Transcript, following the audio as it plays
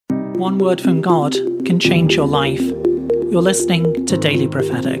One word from God can change your life. You're listening to Daily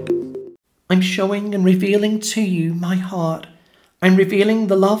Prophetic. I'm showing and revealing to you my heart. I'm revealing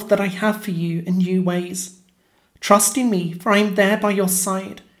the love that I have for you in new ways. Trust in me, for I am there by your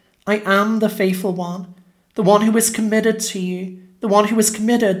side. I am the faithful one, the one who is committed to you, the one who is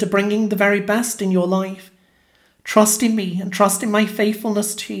committed to bringing the very best in your life. Trust in me and trust in my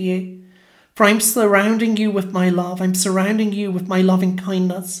faithfulness to you, for I'm surrounding you with my love. I'm surrounding you with my loving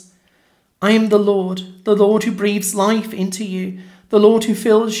kindness. I am the Lord who breathes life into you, the Lord who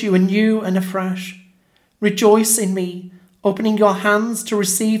fills you anew and afresh. Rejoice in me, opening your hands to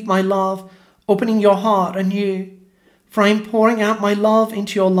receive my love, opening your heart anew. For I am pouring out my love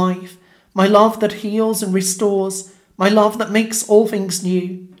into your life, my love that heals and restores, my love that makes all things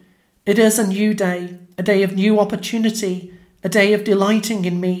new. It is a new day, a day of new opportunity, a day of delighting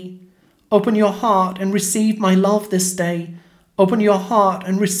in me. Open your heart and receive my love this day. Open your heart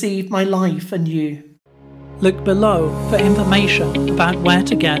and receive my life anew. Look below for information about where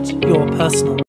to get your personal